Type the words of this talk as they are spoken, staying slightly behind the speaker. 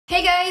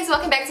Hey guys,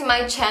 welcome back to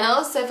my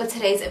channel. So for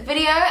today's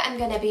video, I'm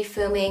gonna be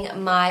filming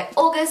my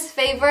August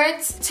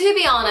favorites. To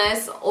be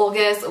honest,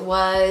 August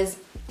was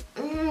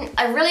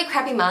a really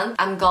crappy month.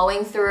 I'm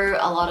going through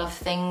a lot of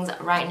things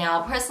right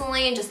now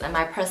personally, just in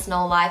my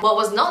personal life. What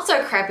was not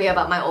so crappy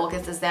about my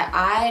August is that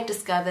I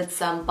discovered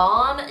some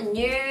bomb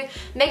new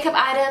makeup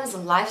items,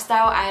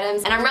 lifestyle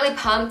items, and I'm really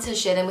pumped to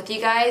share them with you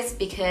guys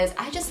because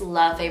I just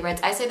love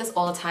favorites. I say this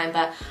all the time,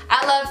 but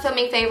I love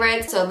filming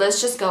favorites, so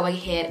let's just go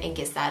ahead and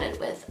get started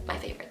with my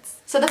favorites.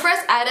 So the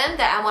first item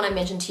that I want to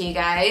mention to you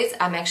guys,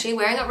 I'm actually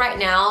wearing it right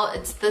now.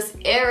 It's this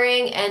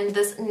earring and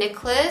this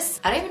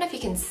necklace. I don't even know if you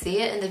can see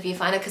it in the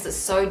viewfinder because it's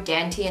so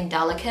dainty and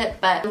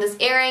delicate, but this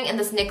earring and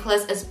this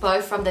necklace is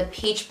both from the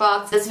Peach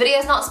Box. This video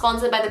is not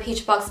sponsored by the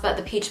Peach Box, but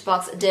the Peach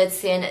Box did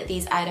send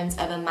these items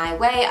over my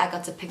way. I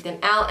got to pick them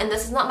out, and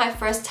this is not my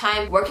first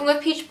time working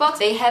with Peach Box.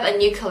 They have a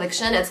new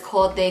collection. It's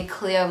called the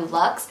Cleo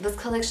Luxe. This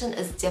collection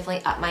is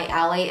definitely up my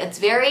alley. It's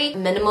very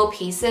minimal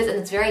pieces and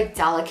it's very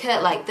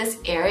delicate. Like this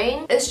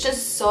earring is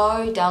just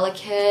so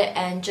delicate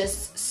and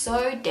just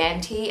so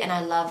dainty, and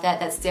I love that.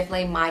 That's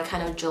definitely my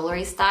kind of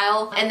jewelry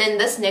style. And then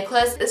this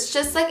necklace, it's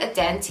just like a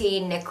dainty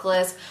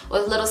necklace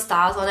with little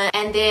stars on it.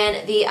 And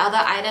then the other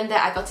item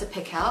that I got to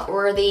pick out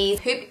were these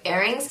hoop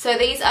earrings. So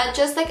these are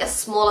just like a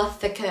smaller,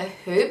 thicker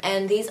hoop,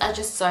 and these are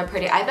just so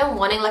pretty. I've been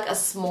wanting like a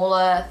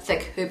smaller,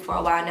 thick hoop for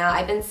a while now.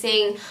 I've been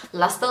seeing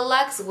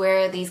Luxe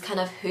wear these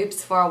kind of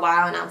hoops for a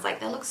while, and I was like,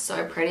 that looks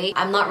so pretty.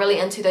 I'm not really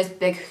into those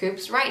big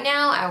hoops right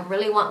now. I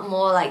really want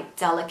more like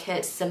delicate,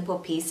 simple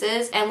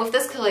pieces. And with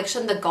this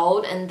collection, the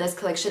gold in this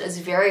collection is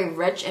very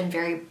rich and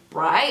very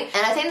bright,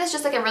 and I think that's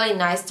just like a really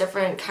nice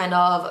different kind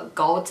of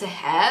gold to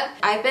have.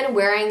 I've been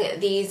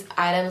wearing these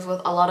items with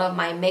a lot of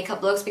my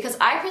makeup looks because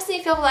I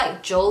personally feel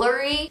like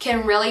jewelry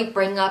can really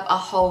bring up a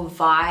whole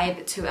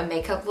vibe to a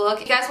makeup look.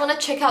 If you guys want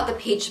to check out the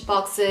Peach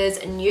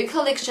Box's new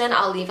collection,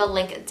 I'll leave a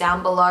link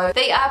down below.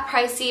 They are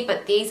pricey,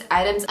 but these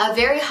items are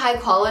very high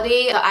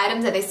quality. The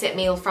items that they sent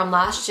me from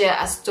last year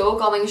are still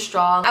going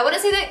strong. I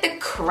wouldn't say that they're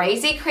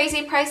crazy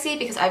pricey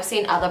because I've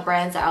seen other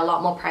brands that are a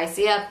lot more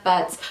pricier,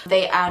 but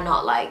they are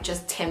not like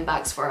just 10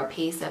 bucks for a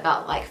piece. They're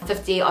about like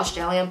 50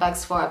 Australian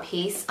bucks for a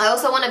piece. I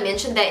also want to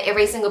mention that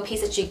every single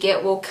piece that you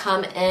get will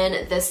come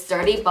in this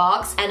sturdy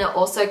box, and it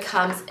also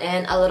comes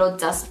in a little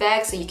dust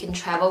bag so you can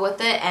travel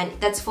with it, and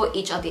that's for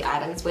each of the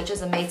items, which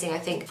is amazing. I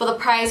think for the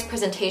price,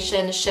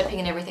 presentation, shipping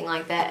and everything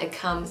like that, it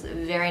comes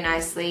very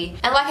nicely.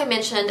 And like I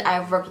mentioned,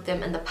 I've worked with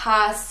them in the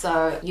past,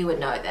 so you would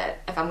know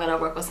that if I'm gonna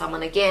work with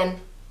someone again,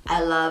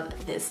 I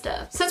love this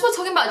stuff. Since we're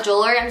talking about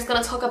jewelry, I'm just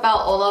gonna talk about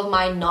all of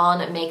my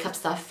non-makeup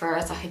stuff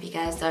first. I hope you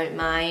guys don't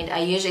mind. I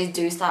usually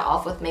do start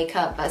off with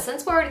makeup, but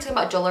since we're already talking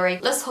about jewelry,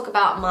 let's talk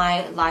about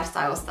my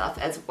lifestyle stuff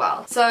as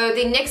well. So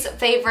the next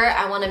favorite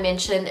I want to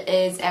mention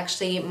is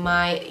actually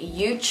my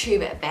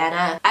YouTube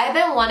banner. I've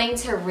been wanting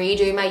to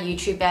redo my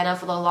YouTube banner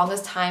for the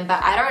longest time,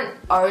 but I don't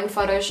own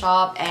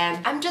Photoshop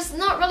and I'm just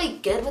not really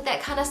good with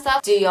that kind of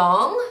stuff.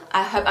 Duyong,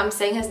 I hope I'm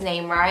saying his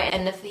name right,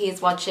 and if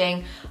he's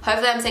watching,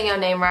 hopefully I'm saying your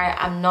name right.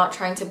 I'm not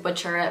trying to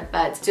butcher it,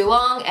 but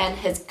Duyong and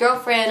his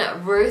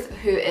girlfriend Ruth,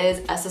 who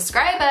is a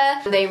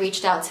subscriber, they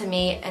reached out to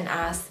me and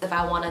asked if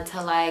I wanted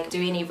to like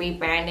do any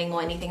rebranding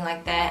or anything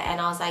like that,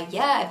 and I was like,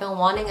 yeah, I've been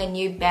wanting a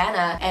new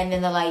banner. And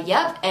then they're like,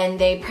 yep, and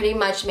they pretty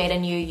much made a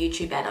new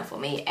YouTube banner for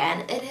me,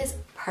 and it is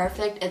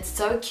perfect. It's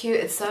so cute,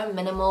 it's so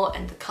minimal,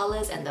 and the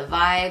colors and the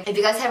vibe. If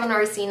you guys haven't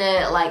already seen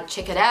it, like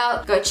check it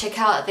out. Go check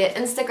out their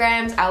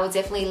Instagrams. I will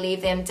definitely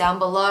leave them down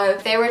below.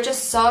 They were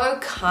just so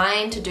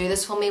kind to do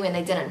this for me when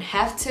they didn't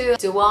have to.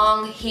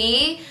 Duyong,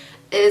 he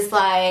is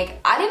like,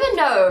 I don't even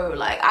know,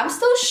 like I'm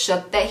still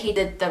shook that he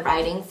did the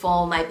writing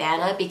for my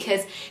banner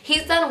because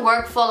he's done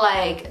work for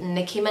like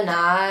Nicki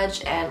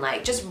Minaj and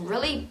like just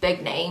really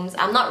big names.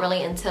 I'm not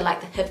really into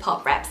like the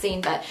hip-hop rap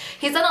scene, but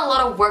he's done a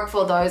lot of work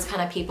for those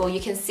kind of people. You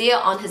can see it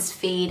on his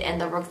feed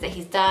and the work that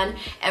he's done.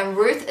 And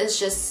Ruth is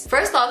just,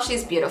 first off,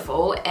 she's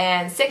beautiful,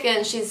 and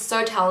second, she's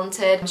so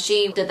talented.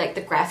 She did like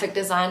the graphic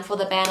design for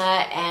the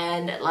banner,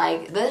 and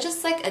like they're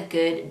just like a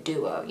good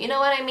duo, you know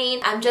what I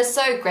mean? I'm just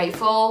so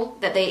grateful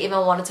that they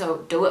even wanted to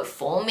do it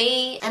for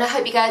me, and I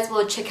hope you guys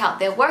will check out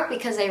their work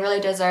because they really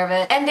deserve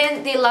it. And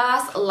then the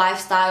last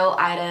lifestyle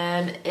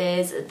item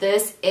is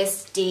this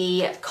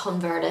SD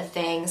converter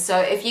thing. So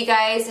if you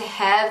guys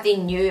have the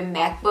new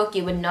MacBook,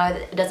 you would know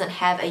that it doesn't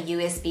have a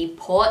USB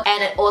port,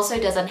 and it also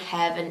doesn't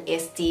have an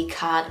SD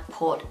card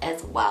port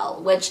as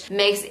well, which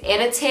makes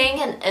editing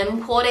and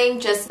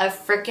importing just a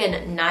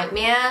freaking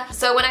nightmare.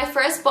 So when I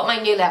first bought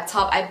my new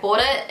laptop, I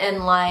bought it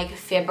in like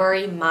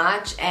February,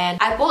 March, and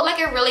I bought like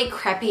a really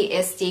crappy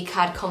SD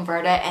card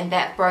converter, and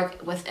that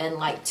broke within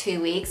like 2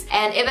 weeks.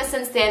 And ever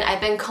since then, I've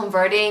been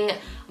converting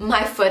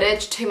my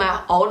footage to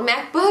my old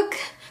MacBook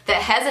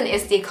that has an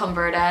SD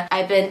converter.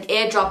 I've been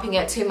airdropping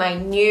it to my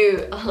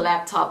new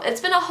laptop.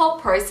 It's been a whole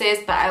process,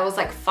 but I was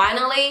like,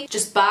 finally,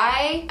 just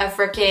buy a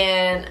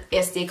freaking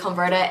SD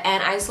converter.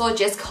 And I saw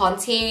Jess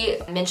Conti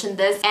mention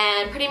this,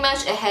 and pretty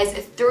much it has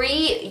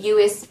 3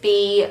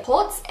 USB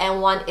ports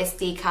and 1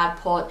 SD card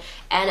port,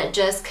 and it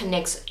just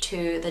connects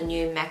to the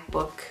new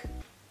MacBook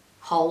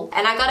hole.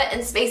 And I got it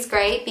in space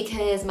gray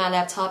because my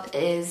laptop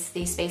is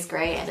the space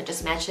gray and it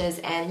just matches.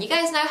 And you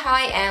guys know how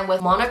I am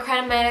with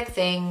monochromatic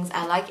things.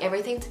 I like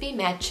everything to be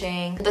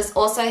matching. This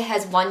also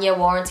has 1 year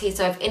warranty,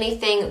 so if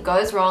anything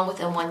goes wrong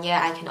within 1 year,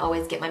 I can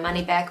always get my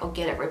money back or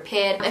get it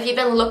repaired. If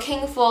you've been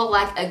looking for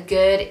like a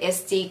good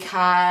SD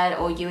card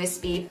or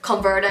USB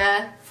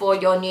converter for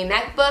your new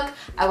MacBook,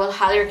 I will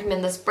highly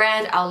recommend this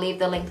brand. I'll leave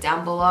the link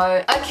down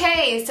below.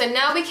 Okay, so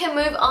now we can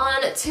move on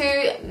to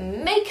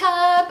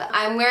makeup.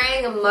 I'm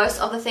wearing most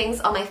of the things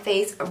on my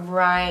face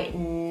right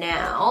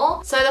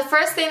now. So the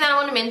first thing that I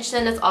want to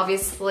mention is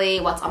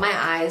obviously what's on my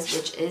eyes,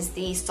 which is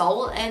the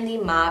Soul and the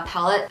Ma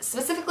palette.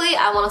 Specifically,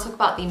 I want to talk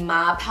about the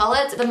Ma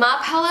palette. The Ma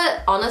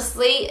palette,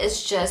 honestly,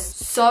 is just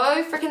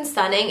so freaking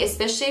stunning,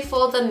 especially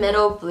for the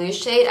middle blue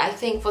shade. I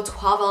think for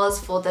 $12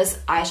 for this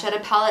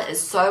eyeshadow palette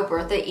is so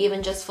worth it,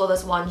 even just for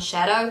this one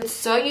shadow. It's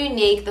so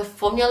unique. The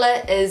formula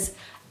is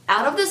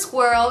out of this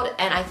world,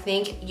 and I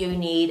think you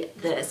need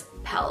this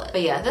palette.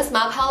 But yeah, this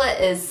Ma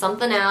palette is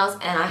something else,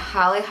 and I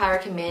highly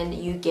recommend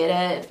you get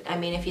it. I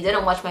mean, if you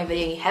didn't watch my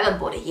video and you haven't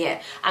bought it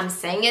yet, I'm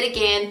saying it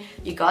again,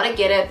 you gotta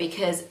get it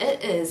because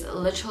it is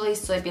literally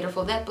so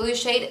beautiful. That blue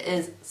shade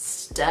is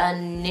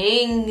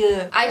stunning.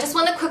 I just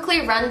want to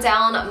quickly run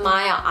down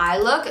my eye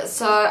look.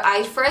 So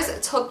I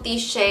first took the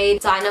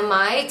shade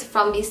Dynamite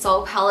from the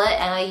Soul palette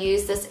and I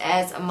used this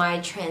as my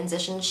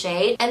transition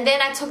shade. And then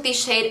I took the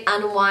shade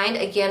Unwind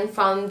again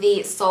from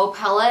the Soul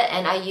palette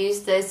and I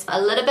used this a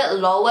little bit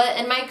lower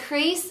in my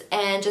crease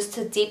and just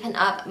to deepen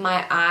up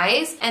my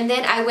eyes. And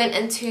then I went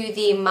into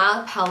the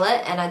Ma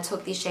palette and I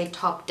took the shade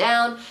Top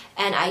Down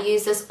and I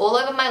used this all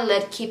over my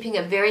lid, keeping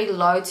it very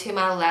low to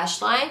my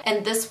lash line,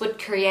 and this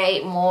would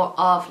create more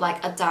of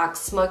like a dark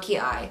smoky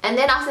eye. And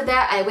then after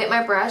that I wet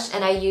my brush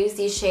and I used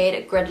the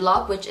shade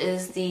Gridlock, which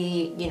is the,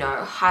 you know,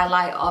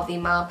 highlight of the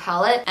Ma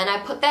palette, and I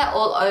put that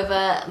all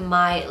over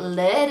my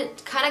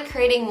lid, kind of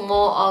creating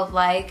more of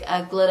like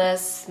a glitter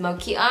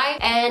smoky eye.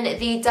 And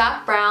the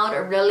dark brown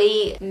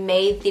really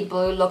made the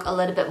blue look a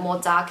little bit more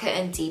darker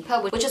and deeper,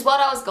 which is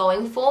what I was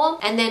going for.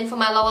 And then for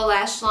my lower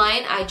lash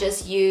line I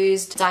just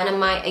used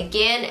Dynamite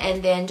again,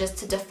 and then just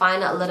to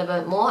define it a little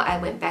bit more I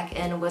went back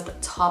in with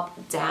Top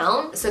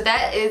Down. So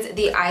that is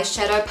the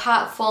eyeshadow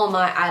part for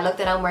my eye look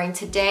that I'm wearing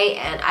today,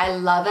 and I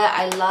love it.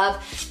 I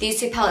love these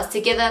two palettes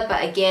together,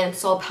 but again,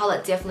 Soul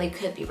palette definitely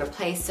could be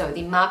replaced, so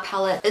the Ma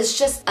palette is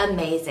just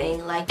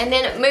amazing. And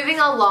then moving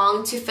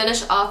along to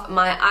finish off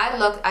my eye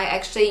look, I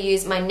actually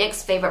used my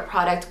next favorite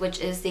product, which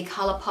is the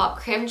ColourPop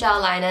Creme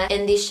Gel Liner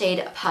in the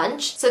shade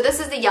Punch. So this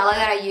is the yellow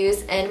that I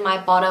use in my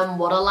bottom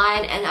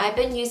waterline, and I've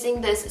been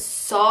using this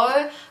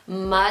so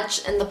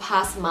much in the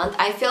past month.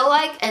 I feel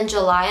like in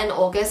July and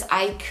August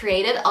I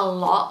created a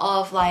lot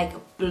of like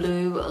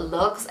blue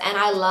looks, and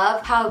I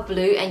love how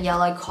blue and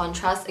yellow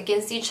contrast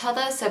against each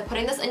other. So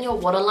putting this in your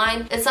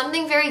waterline is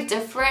something very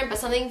different, but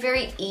something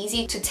very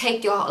easy to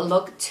take your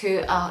look to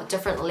a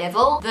different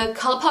level. The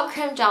ColourPop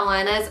Creme Gel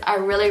Liners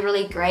are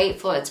really great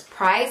for its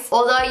price,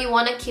 although you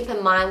want to keep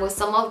in mind with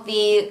some of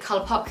the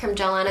ColourPop Creme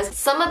Gel Liners,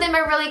 some of them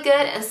are really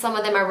good and some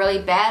of them are really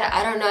bad.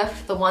 I don't know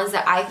if the ones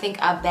that I think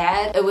are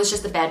bad, it was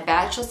just a bad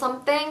batch or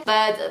something,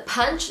 but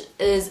Punch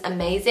is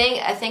amazing.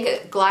 I think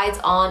it glides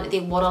on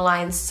the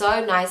waterline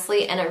so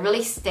nicely and it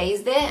really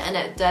stays there, and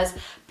it does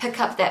pick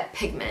up that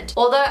pigment.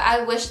 Although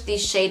I wish the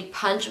shade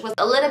Punch was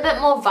a little bit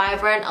more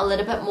vibrant, a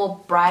little bit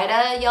more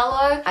brighter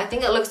yellow. I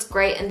think it looks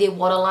great in the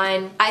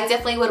waterline. I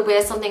definitely would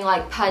wear something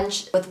like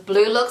Punch with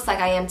blue looks like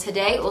I am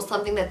today, or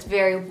something that's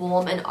very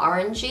warm and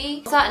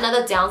orangey. So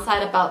another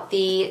downside about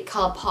the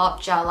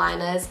ColourPop gel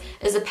liners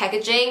is the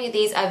packaging.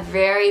 These are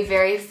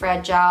very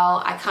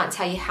fragile. I can't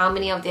tell you how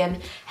many of them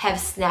have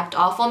snapped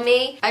off on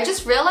me. I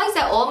just realized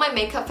that all my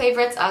makeup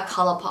favorites are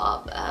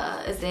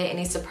ColourPop. Is there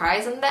any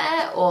surprise in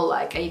that, or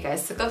like, are you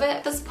guys sick of it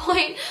at this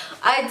point?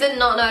 I did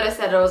not notice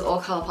that it was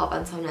all ColourPop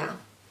until now.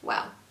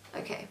 Wow.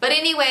 Okay. But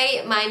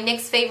anyway, my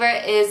next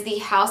favorite is the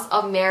House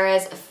of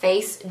Mirrors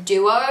Face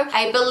Duo.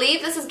 I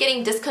believe this is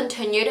getting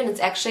discontinued and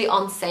it's actually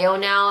on sale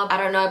now. I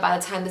don't know by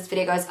the time this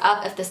video goes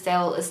up if the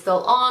sale is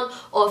still on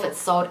or if it's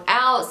sold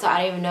out, so I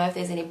don't even know if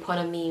there's any point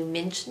of me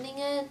mentioning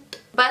it.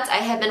 But I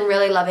have been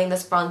really loving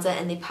this bronzer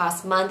in the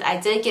past month. I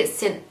did get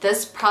sent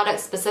this product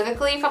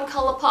specifically from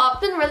ColourPop.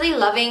 I've been really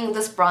loving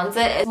this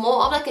bronzer. It's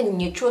more of like a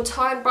neutral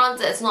tone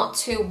bronzer. It's not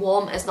too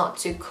warm, it's not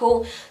too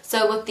cool.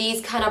 So with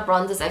these kind of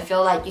bronzers, I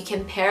feel like you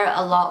can pair it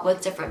a lot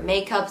with different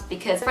makeups,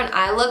 because different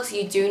eye looks,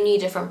 you do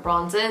need different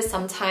bronzers.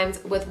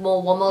 Sometimes with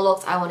more warmer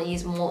looks, I want to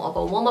use more of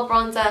a warmer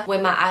bronzer.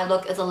 When my eye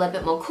look is a little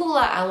bit more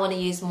cooler, I want to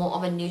use more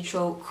of a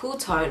neutral, cool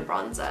tone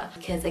bronzer.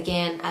 Because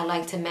again, I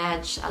like to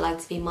match, I like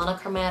to be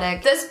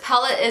monochromatic. This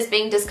palette is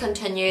being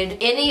discontinued.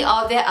 Any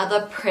of their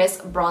other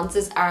pressed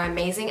bronzers are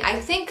amazing. I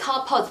think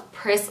ColourPop's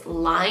press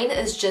line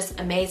is just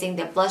amazing.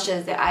 Their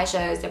blushes, their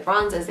eyeshadows, their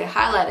bronzers, their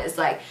highlighters,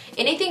 like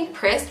anything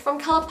pressed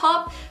from ColourPop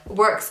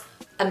works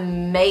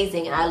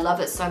amazing and I love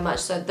it so much.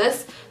 So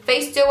this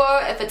face duo.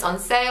 If it's on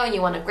sale and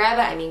you want to grab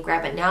it, I mean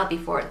grab it now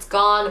before it's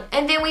gone.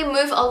 And then we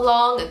move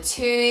along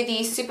to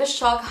the Super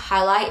Shock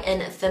highlight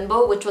in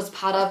Thimble, which was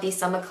part of the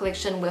summer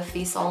collection with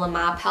the Sol and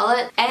Mar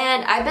palette.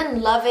 And I've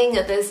been loving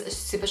this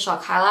Super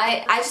Shock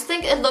highlight. I just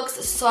think it looks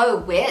so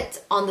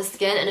wet on the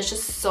skin and it's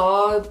just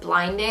so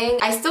blinding.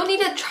 I still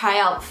need to try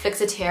out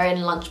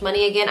Flexitarian Lunch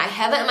Money again. I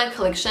have it in my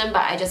collection,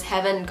 but I just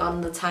haven't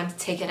gotten the time to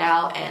take it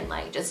out and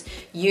like just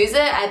use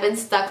it. I've been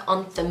stuck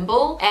on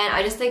Thimble and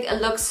I just think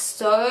it looks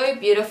so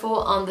beautiful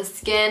on the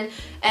skin.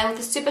 And with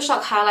the Super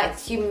Shock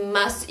highlights, you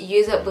must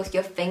use it with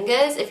your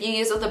fingers. If you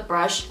use it with a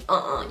brush,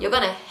 you're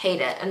gonna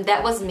hate it. And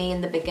that was me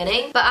in the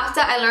beginning. But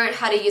after I learned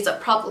how to use it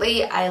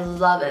properly, I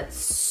love it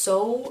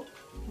so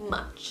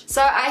much.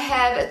 So I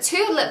have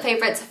two lip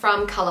favorites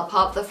from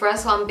Colourpop. The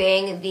first one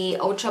being the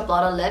Ultra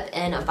Blotted Lip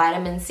in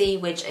Vitamin C,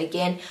 which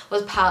again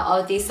was part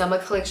of the summer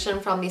collection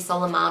from the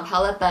Sol and Mar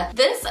palette. But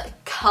this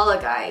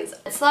color, guys,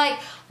 it's like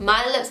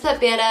my lips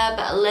but better,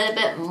 but a little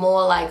bit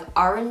more like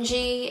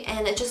orangey,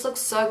 and it just looks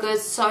so good,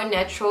 so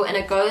natural, and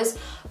it goes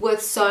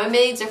with so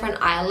many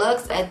different eye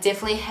looks. It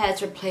definitely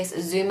has replaced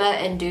Zuma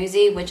and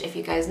Doozy, which if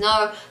you guys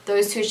know,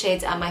 those two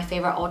shades are my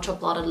favorite Ultra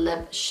Blotted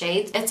Lip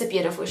shades. It's a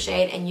beautiful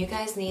shade and you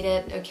guys need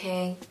it,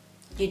 okay?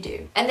 You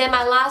do. And then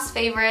my last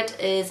favorite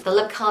is the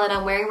lip color that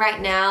I'm wearing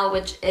right now,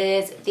 which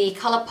is the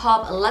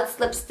Colourpop Luxe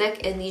lipstick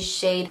in the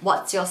shade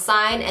What's Your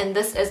Sign, and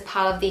this is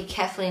part of the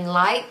Kathleen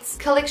Lights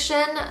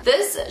collection.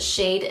 This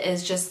shade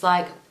is just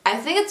like, I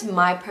think it's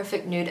my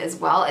perfect nude as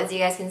well, as you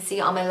guys can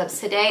see on my lips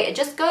today. It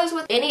just goes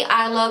with any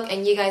eye look,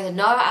 and you guys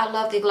know I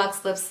love the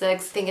Luxe lipsticks. I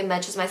think it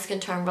matches my skin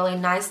tone really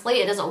nicely.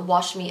 It doesn't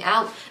wash me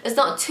out. It's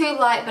not too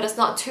light, but it's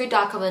not too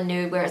dark of a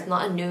nude where it's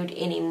not a nude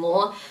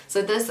anymore.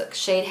 So this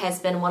shade has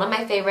been one of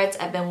my favorites.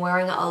 I've been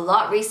wearing it a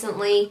lot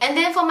recently. And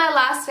then for my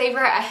last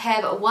favorite, I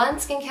have one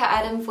skincare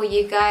item for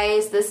you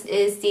guys. This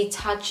is the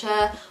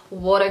Tatcha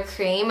water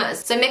cream.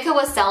 So Mecca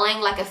was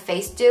selling like a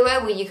face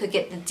duo where you could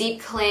get the deep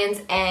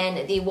cleanse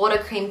and the water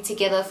cream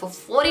together for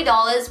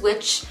 $40,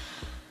 which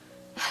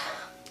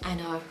I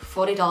know,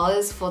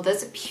 $40 for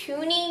this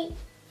puny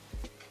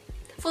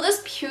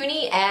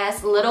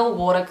ass little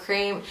water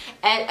cream.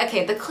 And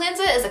okay, the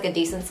cleanser is like a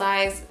decent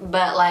size,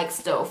 but like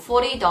still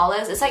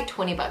 $40, it's like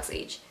 20 bucks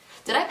each.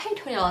 Did I pay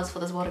 $20 for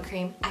this water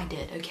cream? I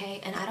did, okay?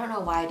 And I don't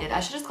know why I did.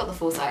 I should have just got the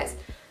full size.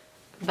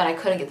 But I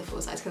couldn't get the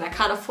full size because I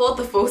can't afford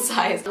the full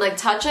size. Like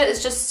Tatcha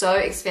is just so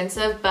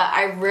expensive, but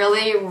I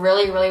really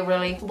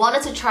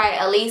wanted to try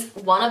at least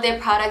one of their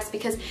products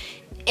because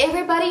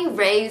everybody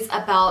raves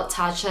about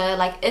Tatcha.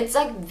 Like it's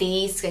like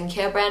the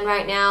skincare brand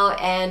right now,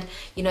 and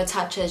you know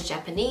Tatcha is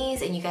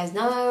Japanese and you guys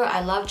know I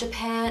love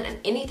Japan and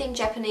anything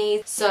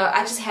Japanese, so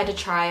I just had to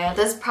try it.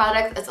 This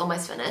product is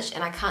almost finished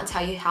and I can't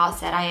tell you how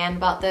sad I am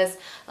about this.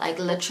 Like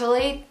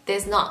literally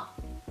there's not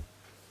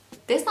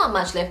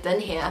much left in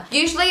here.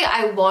 Usually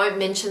I won't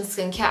mention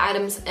skincare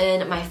items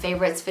in my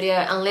favorites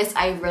video unless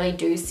I really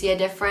do see a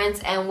difference,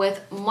 and with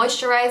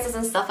moisturizers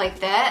and stuff like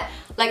that,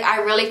 like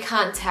I really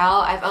can't tell.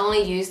 I've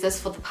only used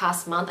this for the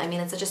past month. I mean,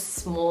 it's such a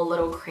small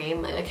little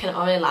cream. It can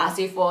only last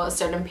you for a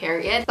certain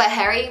period. But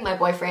Harry, my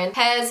boyfriend,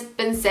 has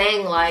been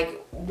saying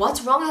like,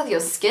 what's wrong with your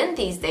skin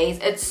these days?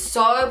 It's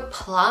so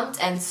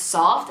plumped and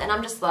soft, and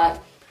I'm just like,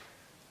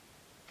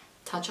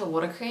 Tatcha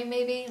water cream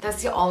maybe?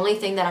 That's the only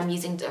thing that I'm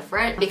using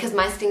different because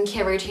my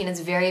skincare routine is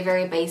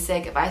very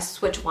basic. If I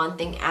switch one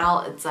thing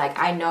out, it's like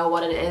I know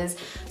what it is.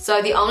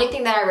 So the only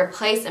thing that I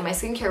replaced in my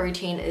skincare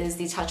routine is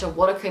the Tatcha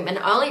water cream, and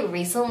only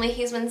recently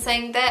he's been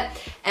saying that,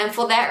 and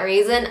for that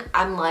reason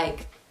I'm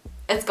like,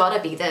 it's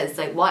gotta be this.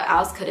 Like what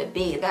else could it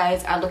be? If you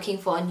guys are looking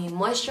for a new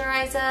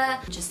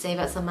moisturizer, just save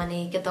up some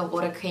money, get the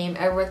water cream.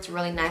 It works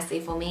really nicely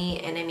for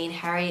me, and I mean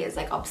Harry is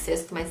like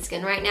obsessed with my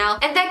skin right now.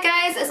 And that,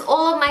 guys, is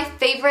all of my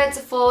favorites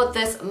for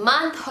this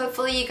month.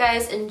 Hopefully you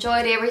guys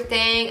enjoyed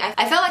everything.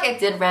 I felt like I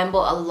did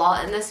ramble a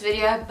lot in this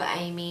video, but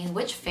I mean,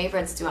 which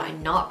favorites do I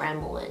not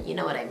ramble in? You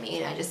know what I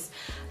mean?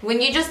 When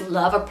you just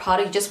love a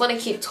product, you just want to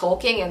keep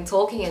talking and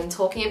talking and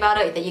talking about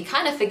it, that you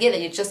kind of forget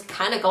that you're just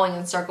kind of going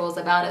in circles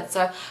about it.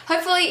 So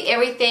hopefully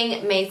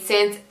everything made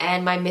sense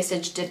and my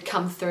message did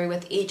come through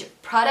with each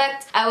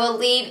product. I will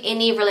leave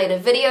any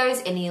related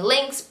videos, any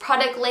links,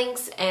 product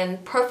links,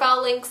 and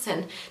profile links,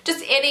 and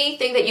just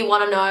anything that you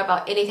want to know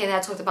about anything that I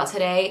talked about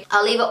today.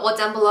 I'll leave it all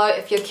down below.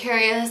 If you're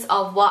curious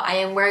of what I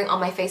am wearing on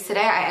my face today,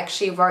 I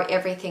actually wrote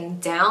everything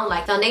down,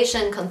 like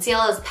foundation,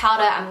 concealers,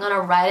 powder. I'm gonna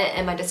write it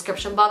in my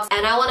description box,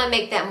 and I want to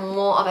make that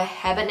more of a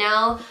habit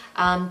now.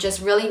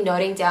 Just really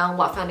noting down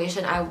what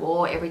foundation I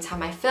wore every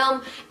time I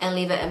film and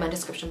leave it in my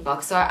description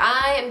box. So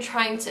I am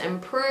trying to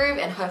improve,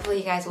 and hopefully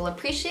you guys will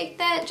appreciate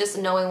that, just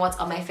knowing what's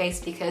on my face,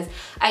 because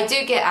I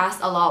do get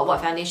asked a lot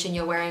what foundation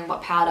you're wearing,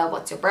 what powder,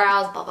 what's your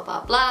brows, blah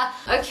blah blah.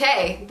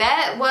 Okay,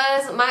 that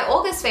was my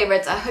August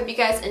favorites. I hope you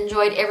guys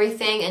enjoyed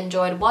everything,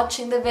 enjoyed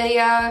watching the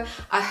video.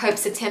 I hope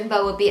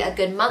September will be a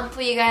good month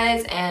for you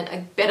guys and a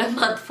better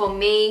month for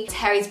me. It's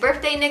Harry's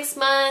birthday next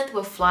month.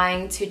 We're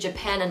flying to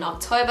Japan in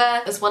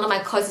October. It's one of my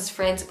closest his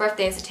friend's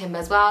birthday in September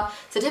as well.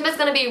 September's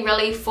gonna be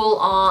really full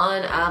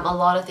on. A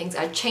lot of things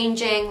are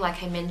changing,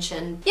 like I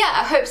mentioned. Yeah,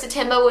 I hope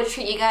September will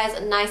treat you guys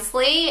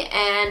nicely,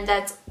 and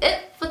that's it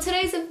for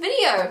today's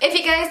video. If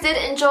you guys did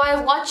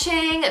enjoy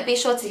watching, be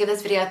sure to give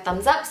this video a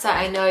thumbs up so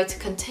I know to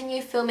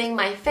continue filming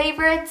my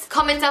favorites.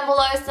 Comment down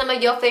below some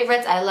of your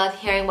favorites. I love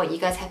hearing what you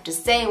guys have to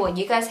say and what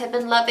you guys have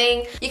been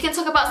loving. You can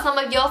talk about some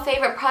of your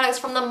favorite products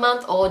from the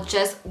month or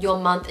just your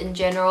month in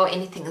general,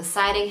 anything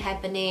exciting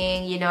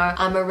happening. You know,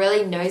 I'm a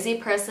really nosy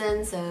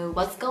person, so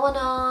what's going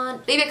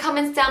on? Leave your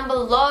comments down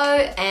below,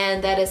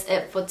 and that is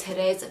it for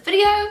today's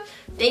video.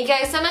 Thank you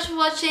guys so much for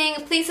watching.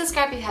 Please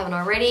subscribe if you haven't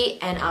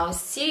already, and I'll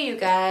see you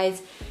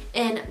guys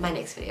in my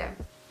next video.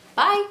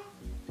 Bye!